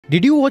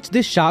Did you watch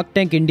this Shark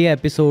Tank India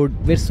episode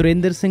where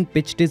Surender Singh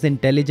pitched his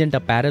intelligent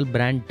apparel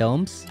brand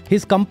TURMS?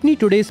 His company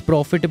today is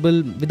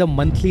profitable with a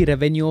monthly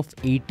revenue of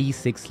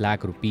 86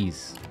 lakh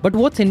rupees. But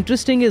what's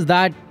interesting is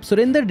that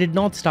Surender did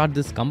not start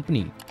this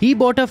company. He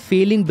bought a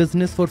failing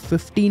business for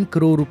 15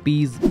 crore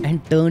rupees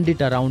and turned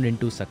it around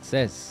into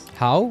success.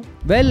 How?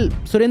 Well,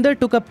 Surender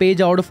took a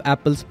page out of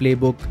Apple's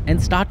playbook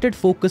and started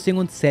focusing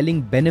on selling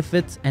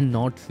benefits and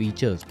not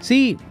features.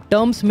 See,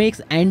 TURMS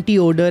makes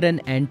anti-odor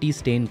and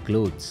anti-stain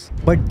clothes,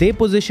 but they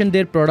position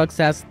their products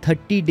as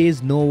 30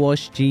 days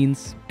no-wash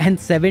jeans and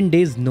 7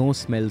 days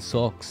no-smell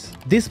socks.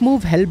 This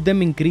move helped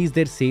them increase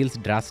their sales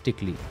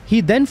drastically.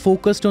 He then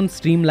focused on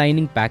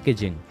streamlining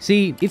packaging.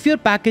 See, if your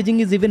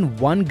packaging is even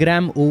 1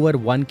 gram over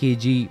 1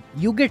 kg,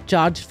 you get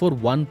charged for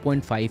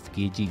 1.5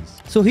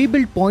 kgs. So he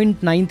built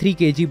 0.93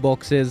 kg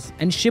boxes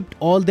and shipped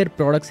all their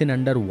products in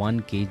under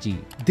 1 kg.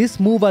 This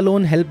move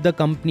alone helped the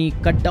company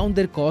cut down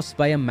their costs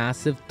by a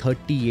massive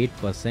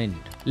 38%.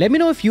 Let me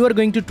know if you are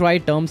going to try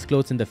TURMS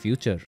clothes in the future.